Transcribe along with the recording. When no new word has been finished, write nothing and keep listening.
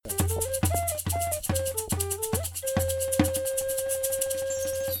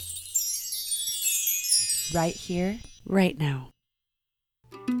right here, right now.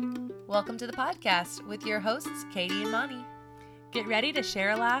 Welcome to the podcast with your hosts, Katie and Monty. Get ready to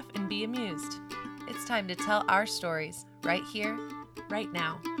share a laugh and be amused. It's time to tell our stories right here, right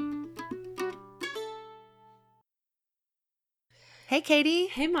now. Hey, Katie.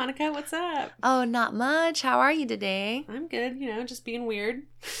 Hey, Monica, what's up? Oh, not much. How are you today? I'm good, just being weird.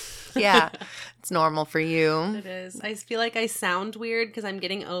 Yeah, it's normal for you. It is. I feel like I sound weird because I'm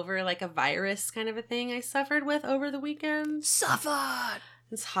getting over like a virus kind of a thing I suffered with over the weekend. Suffered.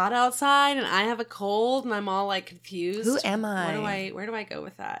 It's hot outside and I have a cold and I'm all like confused. Who am I? Where do I go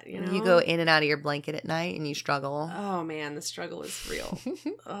with that? You go in and out of your blanket at night and you struggle. Oh man, the struggle is real.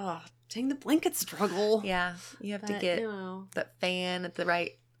 Oh, dang the blanket struggle. Yeah, you have to get that fan at the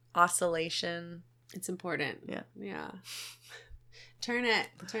right oscillation. It's important. Yeah. Turn it.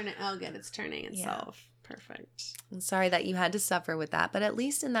 Oh, good. It's turning itself. Yeah. Perfect. I'm sorry that you had to suffer with that, but at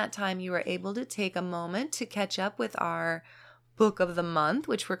least in that time you were able to take a moment to catch up with our book of the month,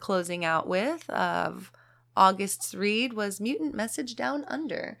 which we're closing out with. Of August's read was Mutant Message Down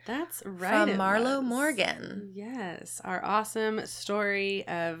Under. That's right. From Marlo Morgan. Yes. Our awesome story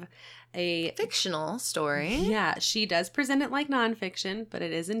of a fictional story. Yeah. She does present it like nonfiction, but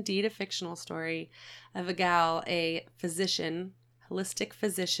it is indeed a fictional story of a gal, a physician, holistic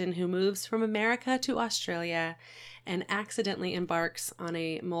physician who moves from America to Australia and accidentally embarks on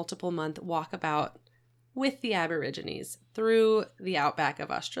a multiple-month walkabout with the Aborigines through the outback of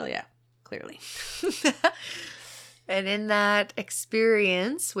Australia, clearly. And in that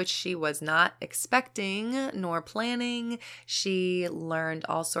experience, which she was not expecting nor planning, she learned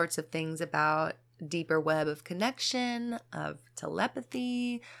all sorts of things about deeper web of connection, of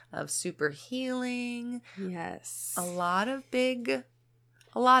telepathy, of super healing. Yes. A lot of bigness.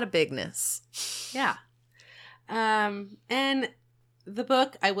 Yeah. And the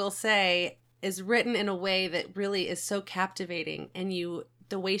book, I will say, is written in a way that really is so captivating, and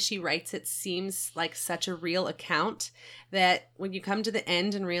the way she writes it seems like such a real account that when you come to the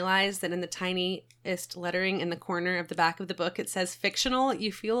end and realize that in the tiniest lettering in the corner of the back of the book it says fictional,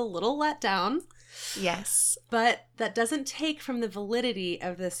 you feel a little let down. Yes. But that doesn't take from the validity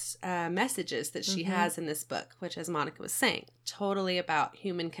of this messages that she has in this book, which, as Monica was saying, totally about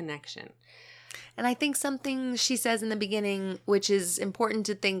human connection. And I think something she says in the beginning, which is important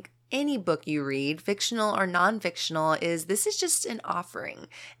to think any book you read, fictional or non-fictional, is this is just an offering.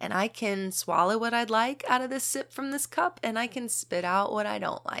 And I can swallow what I'd like out of this sip from this cup, and I can spit out what I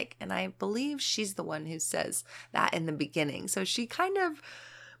don't like. And I believe she's the one who says that in the beginning. So she kind of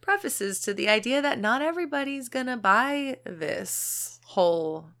prefaces to the idea that not everybody's gonna buy this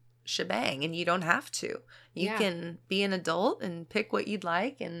whole shebang, and you don't have to. You can be an adult and pick what you'd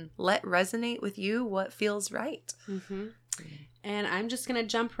like and let resonate with you what feels right. Mm-hmm. And I'm just going to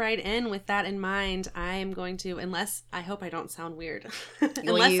jump right in with that in mind. I am going to, I hope I don't sound weird.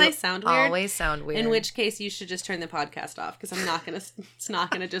 Unless I sound weird. Always sound weird. In which case you should just turn the podcast off because it's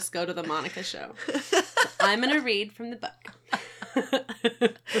not going to just go to the Monica show. So I'm going to read from the book.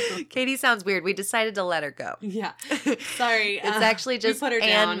 Katie sounds weird. We decided to let her go. Yeah. Sorry. It's actually just put her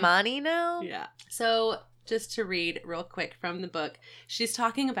Anne down. Monty now? Yeah. So just to read real quick from the book, she's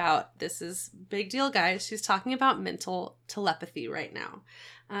talking about, this is big deal, guys, she's talking about mental telepathy right now.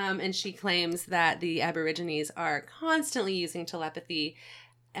 And she claims that the Aborigines are constantly using telepathy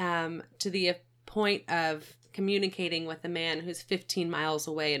to the point of communicating with a man who's 15 miles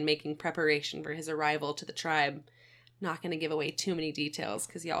away and making preparation for his arrival to the tribe. Not going to give away too many details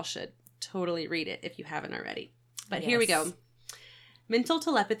because y'all should totally read it if you haven't already. But Here we go. Mental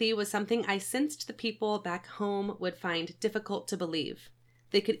telepathy was something I sensed the people back home would find difficult to believe.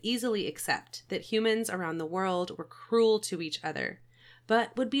 They could easily accept that humans around the world were cruel to each other,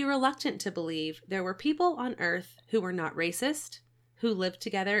 but would be reluctant to believe there were people on Earth who were not racist, who lived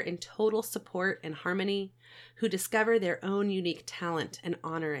together in total support and harmony, who discover their own unique talent and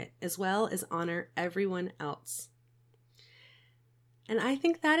honor it, as well as honor everyone else. And I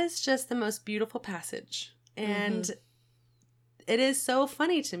think that is just the most beautiful passage. And it is so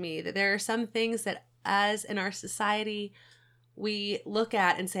funny to me that there are some things that, as in our society, we look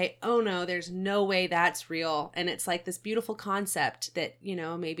at and say, oh no, there's no way that's real. And it's like this beautiful concept that,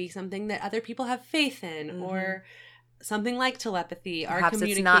 maybe something that other people have faith in, or something like telepathy, Perhaps our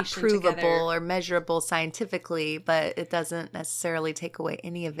communication it's not provable together. Or measurable scientifically, but it doesn't necessarily take away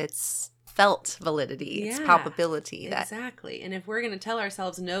any of its felt validity, its palpability. Exactly. And if we're going to tell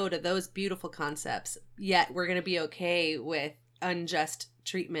ourselves no to those beautiful concepts, yet we're going to be okay with unjust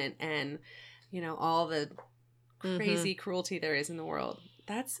treatment and, all the crazy cruelty there is in the world,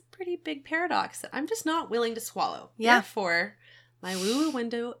 that's a pretty big paradox that I'm just not willing to swallow. Yeah. Therefore, my woo-woo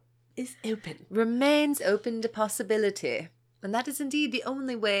window is open. Remains open to possibility. And that is indeed the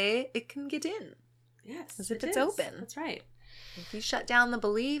only way it can get in. Yes. As if it it's is. open. That's right. If you shut down the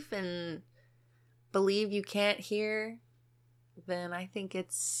belief and believe you can't hear, then I think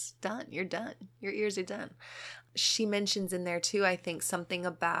it's done. You're done. Your ears are done. She mentions in there too, I think, something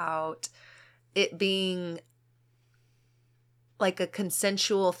about it being like a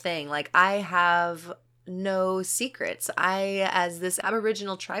consensual thing. Like, I have no secrets. I, as this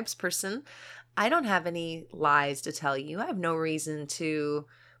Aboriginal tribes person, I don't have any lies to tell you. I have no reason to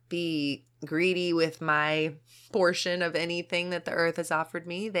be greedy with my portion of anything that the earth has offered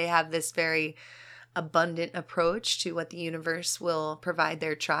me. They have this very abundant approach to what the universe will provide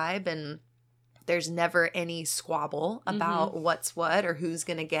their tribe, and there's never any squabble about what's what or who's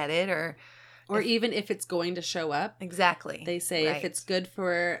going to get it or even if it's going to show up. Exactly. They say if it's good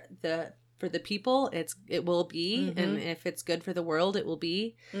for the people, it will be, and if it's good for the world, it will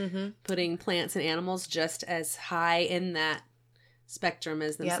be. Putting plants and animals just as high in that spectrum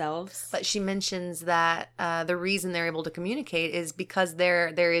as themselves. But she mentions that the reason they're able to communicate is because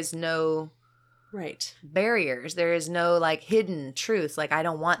there is no barriers. There is no like hidden truth. Like, I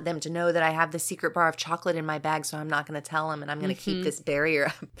don't want them to know that I have the secret bar of chocolate in my bag, so I'm not going to tell them, and I'm going to keep this barrier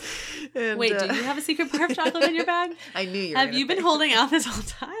up. And, wait, do you have a secret bar of chocolate in your bag? I knew you. Have you been holding out this whole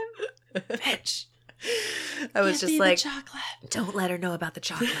time, bitch? I was just like, chocolate. Don't let her know about the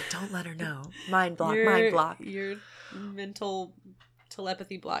chocolate. Don't let her know. Mind block. Mind block. Your mental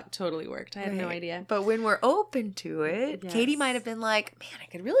telepathy block totally worked. I had no idea. But when we're open to it, Katie might have been like, man, I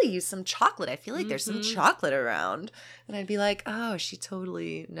could really use some chocolate. I feel like there's some chocolate around. And I'd be like, oh, she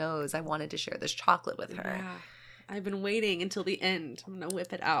totally knows I wanted to share this chocolate with her. Yeah. I've been waiting until the end. I'm going to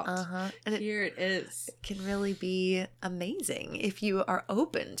whip it out. And here it is. It can really be amazing if you are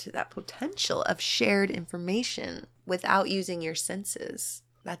open to that potential of shared information without using your senses.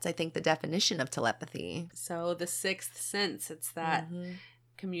 That's, I think, the definition of telepathy. So the sixth sense, it's that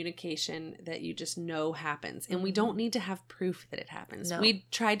communication that you just know happens. And we don't need to have proof that it happens. No. We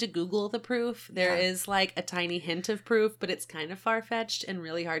tried to Google the proof. There is like a tiny hint of proof, but it's kind of far-fetched and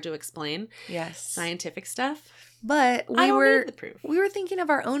really hard to explain. Yes. Scientific stuff. But I don't need the proof. We were thinking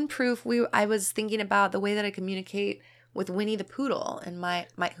of our own proof. I was thinking about the way that I communicate with Winnie the Poodle, and my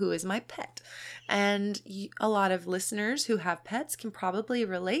who is my pet. And a lot of listeners who have pets can probably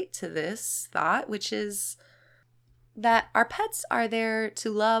relate to this thought, which is that our pets are there to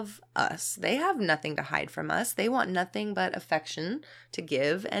love us. They have nothing to hide from us. They want nothing but affection to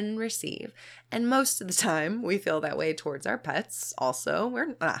give and receive. And most of the time, we feel that way towards our pets also.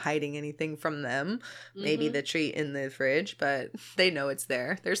 We're not hiding anything from them. Maybe the treat in the fridge, but they know it's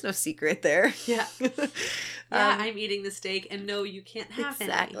there. There's no secret there. Yeah. I'm eating the steak, and no, you can't have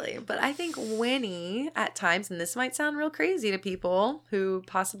Exactly. any. But I think Winnie, at times, and this might sound real crazy to people who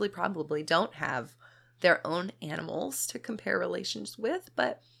probably don't have their own animals to compare relations with,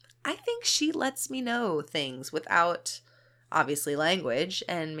 but I think she lets me know things without obviously language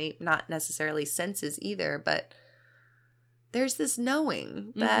and not necessarily senses either, but there's this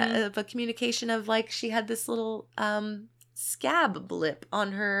knowing that of a communication of like she had this little scab blip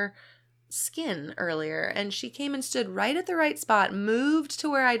on her skin earlier, and she came and stood right at the right spot, moved to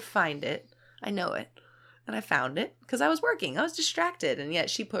where I'd find it. I know it. And I found it because I was working. I was distracted. And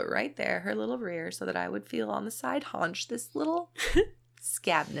yet she put right there her little rear so that I would feel on the side haunch this little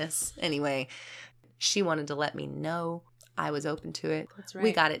scabness. Anyway, she wanted to let me know I was open to it. That's right.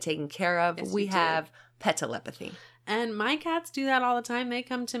 We got it taken care of. Yes, We you did. have pet telepathy. And my cats do that all the time. They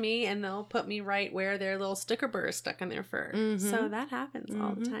come to me and they'll put me right where their little sticker burr is stuck in their fur. So that happens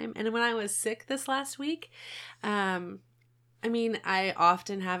all the time. And when I was sick this last week, I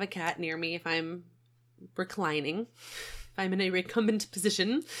often have a cat near me if I'm reclining. If I'm in a recumbent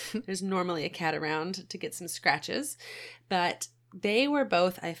position, there's normally a cat around to get some scratches. But they were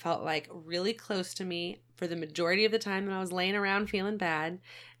both, I felt like, really close to me for the majority of the time that I was laying around feeling bad.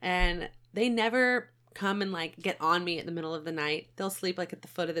 And they never come and like get on me at the middle of the night. They'll sleep like at the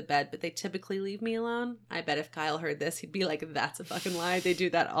foot of the bed, but they typically leave me alone. I bet if Kyle heard this, he'd be like, that's a fucking lie. They do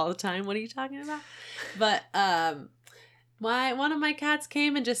that all the time. What are you talking about? But one of my cats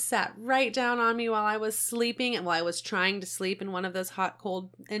came and just sat right down on me while I was sleeping and while I was trying to sleep in one of those hot, cold,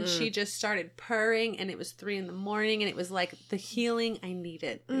 and she just started purring, and it was 3 a.m. and it was like the healing I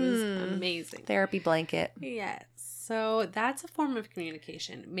needed. It was amazing. Therapy blanket. Yes. So that's a form of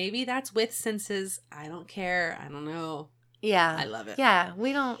communication. Maybe that's with senses. I don't care. I don't know. Yeah. I love it. Yeah.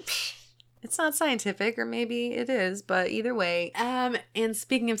 We don't... It's not scientific, or maybe it is, but either way. And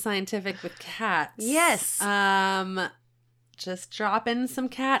speaking of scientific with cats. Yes. Just dropping some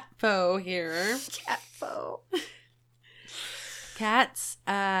cat fo here. Cat foe. Cats,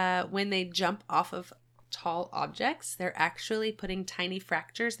 when they jump off of tall objects, they're actually putting tiny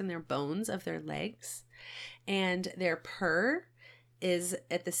fractures in their bones of their legs. And their purr is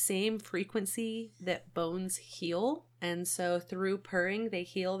at the same frequency that bones heal. And so through purring, they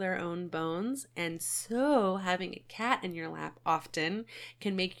heal their own bones. And so having a cat in your lap often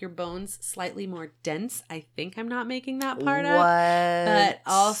can make your bones slightly more dense. I think I'm not making that part up. But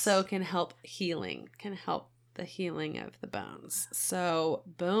also can help healing, can help the healing of the bones. So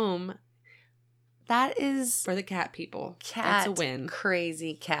boom. That is For the cat people. cat That's a win.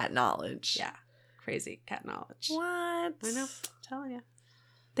 crazy cat knowledge. Yeah. Crazy cat knowledge. What? I know. I'm telling you.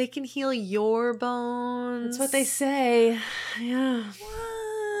 They can heal your bones. That's what they say. Yeah.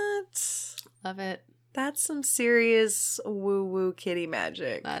 What? Love it. That's some serious woo-woo kitty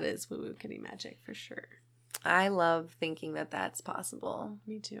magic. That is woo-woo kitty magic for sure. I love thinking that that's possible.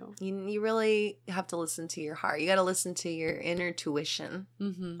 Me too. You really have to listen to your heart. You got to listen to your inner tuition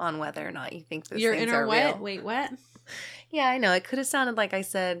Mm-hmm. on whether or not you think those Your things inner are what? real. Wait, what? Yeah, I know. It could have sounded like I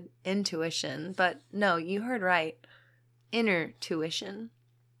said intuition, but no, you heard right. Inner tuition.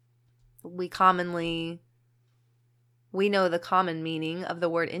 We know the common meaning of the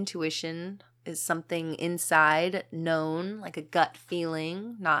word intuition is something inside, known, like a gut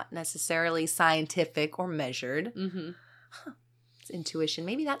feeling, not necessarily scientific or measured. Mm-hmm. It's intuition.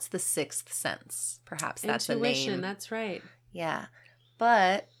 Maybe that's the sixth sense. Perhaps that's the Intuition. name. That's right. Yeah.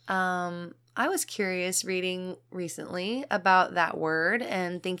 But I was curious reading recently about that word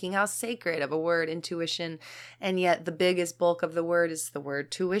and thinking how sacred of a word, intuition, and yet the biggest bulk of the word is the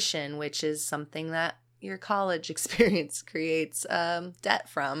word tuition, which is something that your college experience creates debt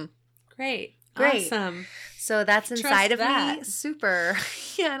from. Great. Great. Awesome. So that's Trust inside of me. that. Super.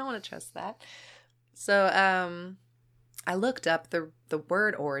 Yeah, I don't want to trust that. So I looked up the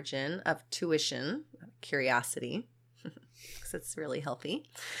word origin of tuition, curiosity, because it's really healthy.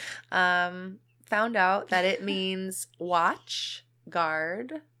 Found out that it means watch,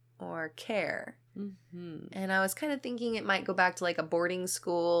 guard, or care. Mm-hmm. And I was kind of thinking it might go back to like a boarding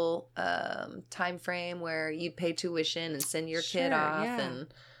school time frame where you'd pay tuition and send your kid Sure, off yeah. and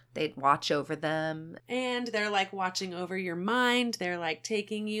they'd watch over them. And they're like watching over your mind. They're like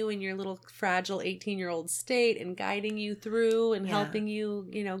taking you in your little fragile 18-year-old state and guiding you through and Yeah. helping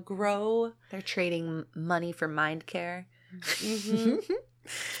you, grow. They're trading money for mind care. Mm-hmm.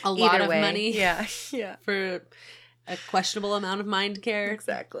 A lot Either of way. money Yeah. Yeah. for a questionable amount of mind care.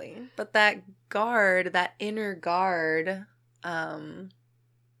 Exactly. But that guard, that inner guard,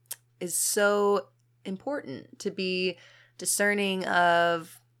 is so important to be discerning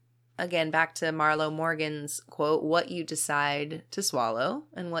of, again, back to Marlo Morgan's quote, what you decide to swallow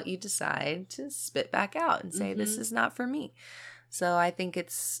and what you decide to spit back out and say, this Mhm. is not for me. So I think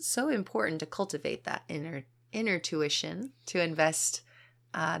it's so important to cultivate that inner tuition, to invest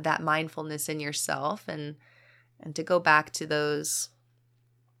that mindfulness in yourself and to go back to those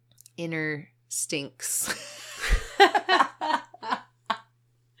inner stinks.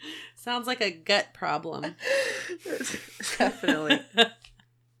 Sounds like a gut problem. Definitely.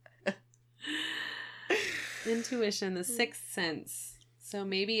 Intuition, the sixth sense. So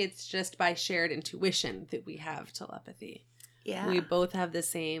maybe it's just by shared intuition that we have telepathy. Yeah. We both have the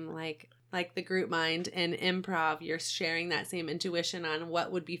same, like the group mind and improv. You're sharing that same intuition on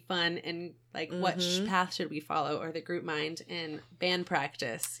what would be fun and like what Mhm. path should we follow, or the group mind in band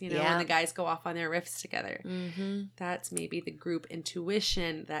practice, Yeah. when the guys go off on their riffs together. Mm-hmm. That's maybe the group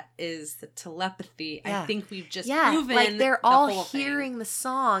intuition that is the telepathy. Yeah. I think we've just Yeah, proven like they're the all whole thing. hearing the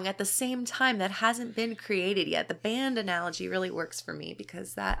song at the same time that hasn't been created yet. The band analogy really works for me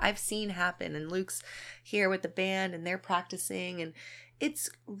because that I've seen happen, and Luke's here with the band and they're practicing, and it's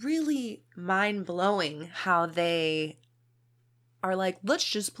really mind-blowing how they are like, let's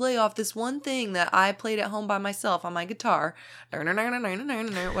just play off this one thing that I played at home by myself on my guitar,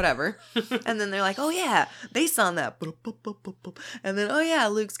 whatever. And then they're like, oh yeah, bass on that. And then, oh yeah,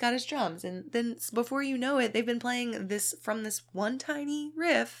 Luke's got his drums. And then before you know it, they've been playing this from this one tiny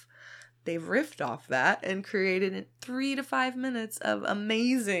riff. They've riffed off that and created 3 to 5 minutes of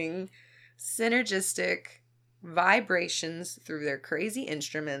amazing synergistic vibrations through their crazy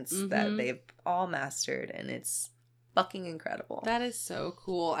instruments that Mhm. they've all mastered. And it's fucking incredible. That is so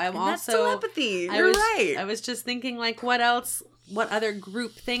cool. I'm And that's also telepathy. I You're was, right. I was just thinking, like, what other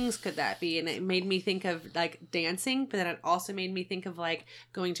group things could that be? And it made me think of, like, dancing, but then it also made me think of, like,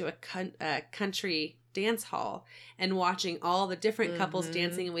 going to a country dance hall and watching all the different couples Mhm.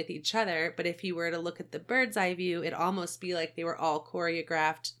 dancing with each other. But if you were to look at the bird's eye view, it'd almost be like they were all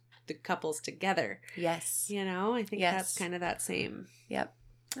choreographed, the couples together. Yes. I think Yes. that's kind of that same. Yep.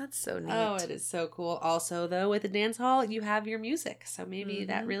 That's so neat. Oh, it is so cool. Also, though, with the dance hall, you have your music. So maybe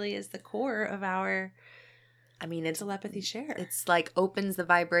that really is the core of our it's telepathy share. It's like opens the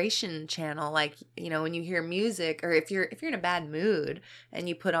vibration channel. Like, when you hear music, or if you're in a bad mood and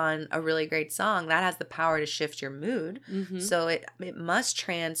you put on a really great song, that has the power to shift your mood. Mm-hmm. So it must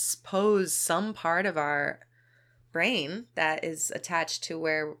transpose some part of our brain that is attached to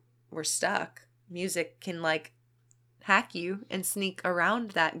where we're stuck. Music can like hack you and sneak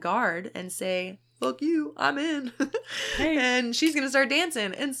around that guard and say, fuck you, I'm in. Hey. And she's going to start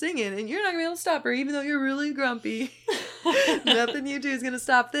dancing and singing, and you're not going to be able to stop her, even though you're really grumpy. Nothing you do is going to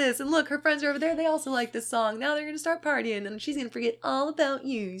stop this. And look, her friends are over there. They also like this song. Now they're going to start partying, and she's going to forget all about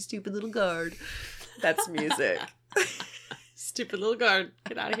you stupid little guard. That's music. Stupid little guard.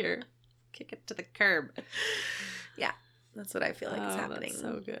 Get out of here. Kick it to the curb. Yeah, that's what I feel like is happening. That's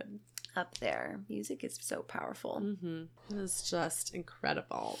so good. Up there. Music is so powerful. Mm-hmm. It's just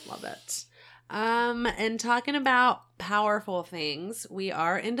incredible. Love it. And talking about powerful things, we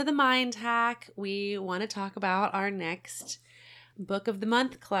are into the mind hack. We want to talk about our next book of the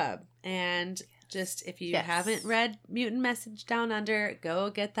month club. And just if you haven't read Mutant Message Down Under, go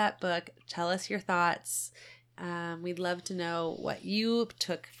get that book. Tell us your thoughts. We'd love to know what you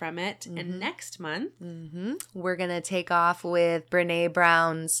took from it. Mm-hmm. And next month, we're going to take off with Brene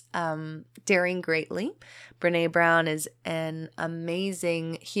Brown's Daring Greatly. Brene Brown is an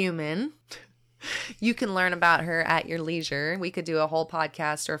amazing human. You can learn about her at your leisure. We could do a whole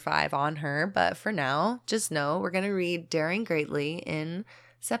podcast or 5 on her, but for now, just know we're going to read Daring Greatly in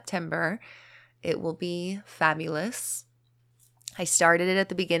September. It will be fabulous. I started it at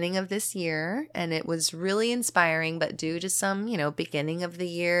the beginning of this year, and it was really inspiring, but due to some, beginning of the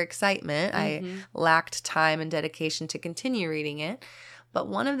year excitement, I lacked time and dedication to continue reading it. But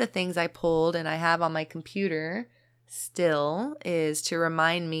one of the things I pulled and I have on my computer still is to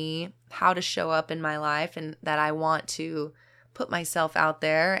remind me how to show up in my life, and that I want to put myself out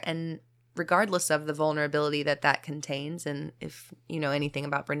there, and regardless of the vulnerability that contains. And if you know anything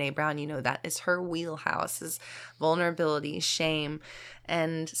about Brene Brown, you know that is her wheelhouse, is vulnerability, shame.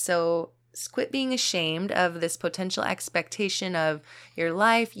 And so quit being ashamed of this potential expectation of your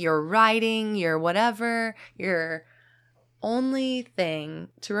life, your writing, your whatever. Your only thing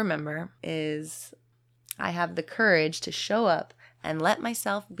to remember is I have the courage to show up and let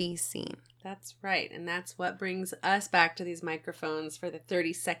myself be seen. That's right. And that's what brings us back to these microphones for the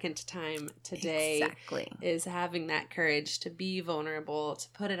 32nd time today. Exactly. Is having that courage to be vulnerable, to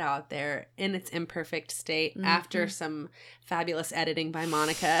put it out there in its imperfect state after some fabulous editing by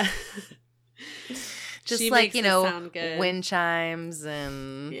Monica. Just like, wind chimes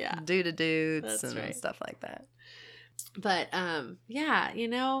and doo-doo-doots and stuff like that. But,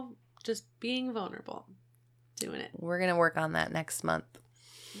 just being vulnerable, doing it. We're going to work on that next month.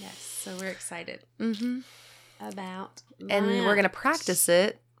 Yes, so we're excited about that. And we're going to practice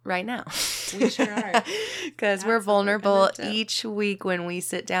it right now. We sure are. Because we're vulnerable each week when we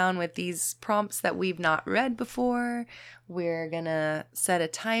sit down with these prompts that we've not read before. We're going to set a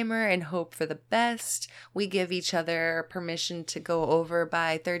timer and hope for the best. We give each other permission to go over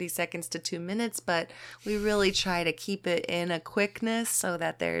by 30 seconds to 2 minutes, but we really try to keep it in a quickness so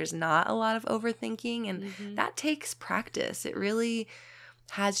that there's not a lot of overthinking. And that takes practice. It really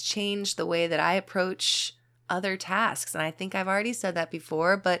has changed the way that I approach other tasks. And I think I've already said that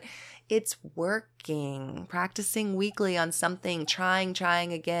before, but it's working. Practicing weekly on something, trying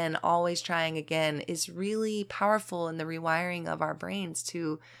again, always trying again, is really powerful in the rewiring of our brains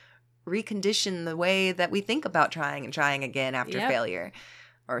to recondition the way that we think about trying again after failure,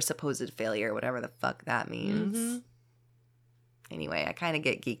 or supposed failure, whatever the fuck that means. Anyway, I kind of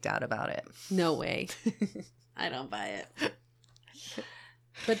get geeked out about it. No way. I don't buy it.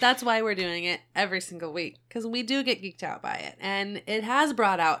 But that's why we're doing it every single week, because we do get geeked out by it. And it has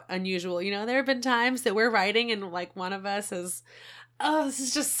brought out unusual, there have been times that we're writing and like one of us is, oh, this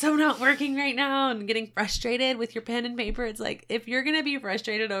is just so not working right now, and getting frustrated with your pen and paper. It's like, if you're going to be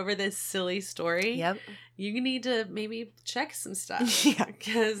frustrated over this silly story, you need to maybe check some stuff.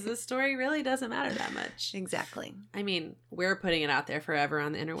 Because the story really doesn't matter that much. Exactly. I mean, we're putting it out there forever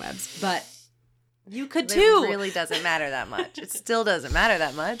on the interwebs, but you could too. It really doesn't matter that much. It still doesn't matter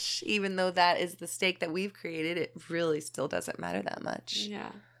that much. Even though that is the stake that we've created, it really still doesn't matter that much.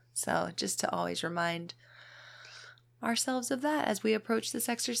 Yeah. So just to always remind ourselves of that as we approach this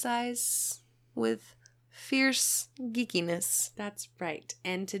exercise with fierce geekiness. That's right.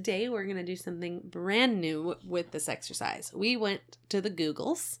 And today we're going to do something brand new with this exercise. We went to the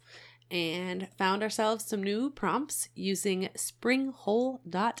Googles and found ourselves some new prompts using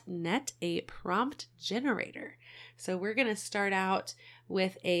springhole.net, a prompt generator. So we're going to start out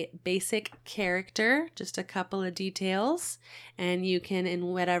with a basic character, just a couple of details, and you can, in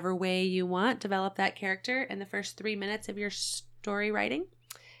whatever way you want, develop that character in the first 3 minutes of your story writing.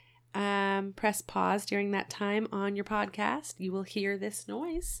 Press pause during that time on your podcast. You will hear this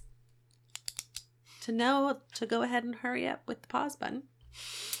noise to know to go ahead and hurry up with the pause button.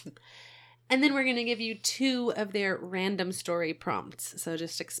 And then we're going to give you 2 of their random story prompts. So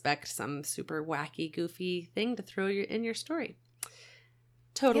just expect some super wacky, goofy thing to throw in your story.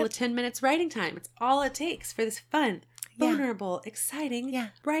 Total of 10 minutes writing time. It's all it takes for this fun, vulnerable, exciting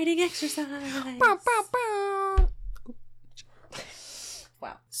writing exercise.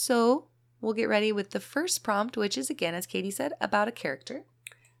 Wow. So we'll get ready with the first prompt, which is, again, as Katie said, about a character.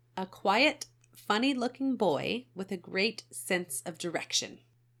 A quiet, funny-looking boy with a great sense of direction.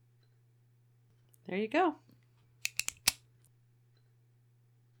 There you go.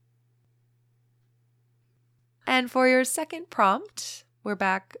 And for your second prompt, we're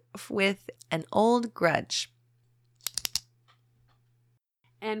back with an old grudge.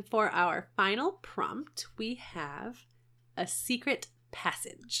 And for our final prompt, we have a secret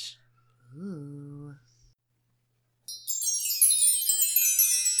passage. Ooh.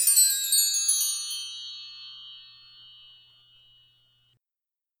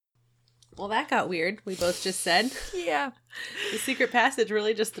 Well, that got weird. We both just said. Yeah. The secret passage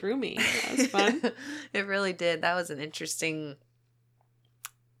really just threw me. That was fun. It really did. That was an interesting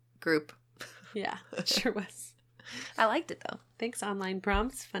group. Yeah, it sure was. I liked it, though. Thanks, online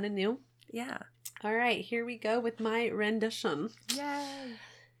prompts. Fun and new. Yeah. All right, here we go with my rendition. Yay.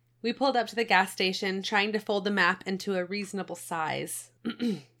 We pulled up to the gas station, trying to fold the map into a reasonable size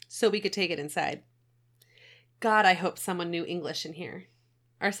so we could take it inside. God, I hope someone knew English in here.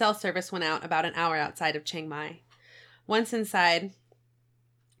 Our cell service went out about an hour outside of Chiang Mai. Once inside,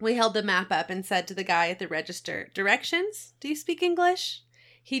 we held the map up and said to the guy at the register, "Directions? Do you speak English?"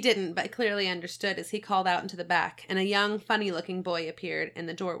 He didn't, but clearly understood as he called out into the back, and a young, funny-looking boy appeared in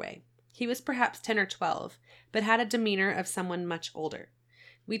the doorway. He was perhaps 10 or 12, but had a demeanor of someone much older.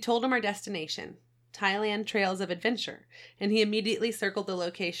 We told him our destination, Thailand Trails of Adventure, and he immediately circled the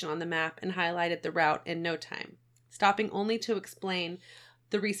location on the map and highlighted the route in no time, stopping only to explain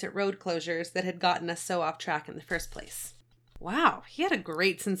the recent road closures that had gotten us so off track in the first place. Wow, he had a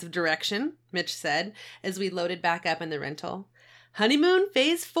great sense of direction, Mitch said, as we loaded back up in the rental. Honeymoon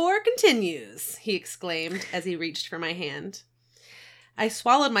Phase 4 continues, he exclaimed as he reached for my hand. I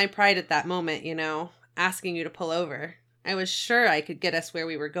swallowed my pride at that moment, asking you to pull over. I was sure I could get us where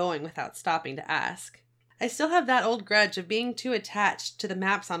we were going without stopping to ask. I still have that old grudge of being too attached to the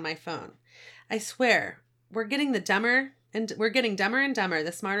maps on my phone. I swear, we're getting dumber and dumber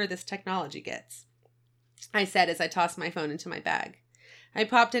the smarter this technology gets, I said as I tossed my phone into my bag. I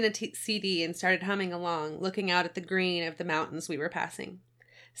popped in a CD and started humming along, looking out at the green of the mountains we were passing.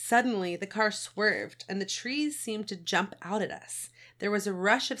 Suddenly, the car swerved, and the trees seemed to jump out at us. There was a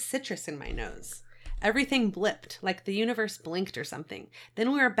rush of citrus in my nose. Everything blipped, like the universe blinked or something.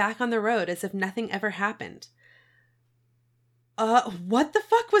 Then we were back on the road as if nothing ever happened. What the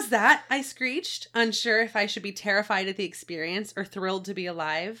fuck was that? I screeched, unsure if I should be terrified at the experience or thrilled to be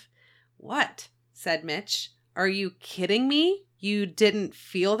alive. What? Said Mitch. Are you kidding me? You didn't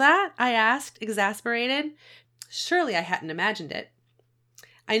feel that? I asked, exasperated. Surely I hadn't imagined it.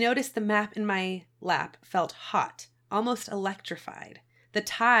 I noticed the map in my lap felt hot, almost electrified. The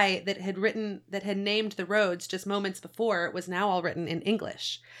Thai that had named the roads just moments before was now all written in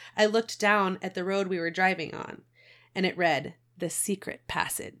English. I looked down at the road we were driving on, and it read, "The Secret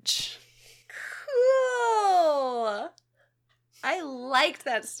Passage." Cool! I liked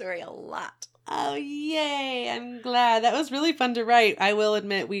that story a lot. Oh, yay. I'm glad. That was really fun to write. I will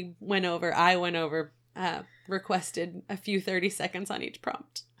admit I went over, requested a few 30 seconds on each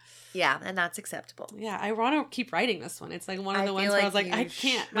prompt. Yeah, and that's acceptable. Yeah, I want to keep writing this one. It's like one of the ones like where I was like, I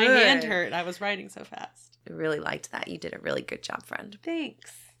can't. My hand hurt. I was writing so fast. I really liked that. You did a really good job, friend.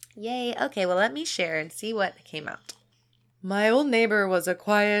 Thanks. Yay. Okay, well, let me share and see what came out. My old neighbor was a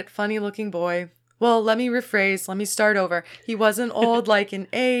quiet, funny-looking boy. Well, let me rephrase. Let me start over. He wasn't old like in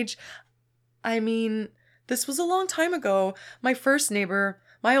age. I mean, this was a long time ago. My first neighbor,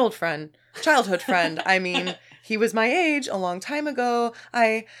 my old friend, childhood friend. I mean, he was my age a long time ago.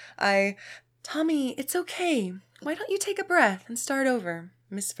 Tommy, it's okay. Why don't you take a breath and start over?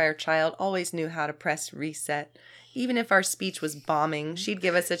 Miss Fairchild always knew how to press reset. Even if our speech was bombing, she'd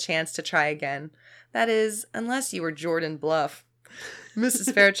give us a chance to try again. That is, unless you were Jordan Bluff.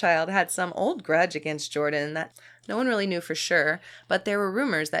 Mrs. Fairchild had some old grudge against Jordan that no one really knew for sure, but there were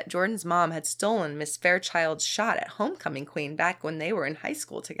rumors that Jordan's mom had stolen Miss Fairchild's shot at homecoming queen back when they were in high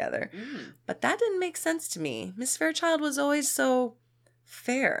school together. But that didn't make sense to me. Miss Fairchild was always so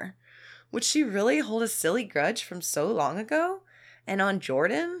Fair. Would she really hold a silly grudge from so long ago? And on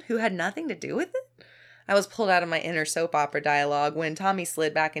Jordan, who had nothing to do with it? I was pulled out of my inner soap opera dialogue when Tommy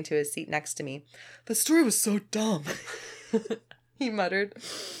slid back into his seat next to me. The story was so dumb, he muttered.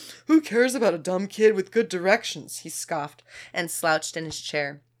 Who cares about a dumb kid with good directions? He scoffed and slouched in his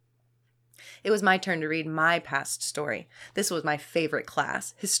chair. It was my turn to read my past story. This was my favorite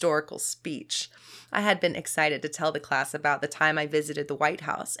class, historical speech. I had been excited to tell the class about the time I visited the White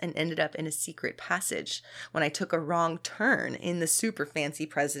House and ended up in a secret passage when I took a wrong turn in the super fancy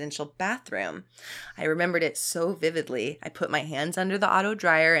presidential bathroom. I remembered it so vividly. I put my hands under the auto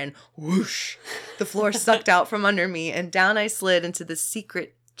dryer and whoosh, the floor sucked out from under me and down I slid into the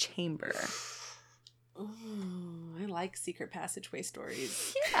secret chamber. I like secret passageway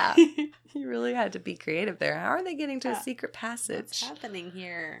stories. Yeah. You really had to be creative there. How are they getting to a secret passage? What's happening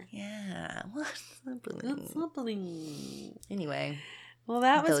here? Yeah. What's What's happening? Anyway. Well,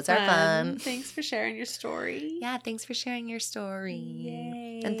 that was Those are fun. Thanks for sharing your story. Yeah, thanks for sharing your story.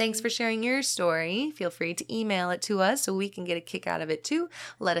 Yay. And thanks for sharing your story. Feel free to email it to us so we can get a kick out of it too.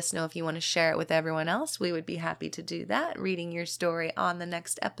 Let us know if you want to share it with everyone else. We would be happy to do that, reading your story on the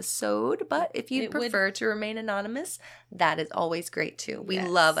next episode. But if you'd prefer to remain anonymous, that is always great too. We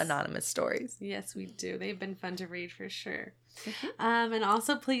love anonymous stories. Yes, we do. They've been fun to read for sure. And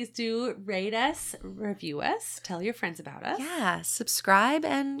also, please do rate us, review us, tell your friends about us. Yeah, subscribe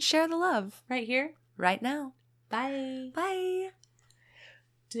and share the love. Right here, right now. Bye. Bye.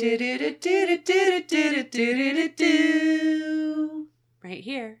 Right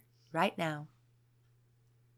here, right now.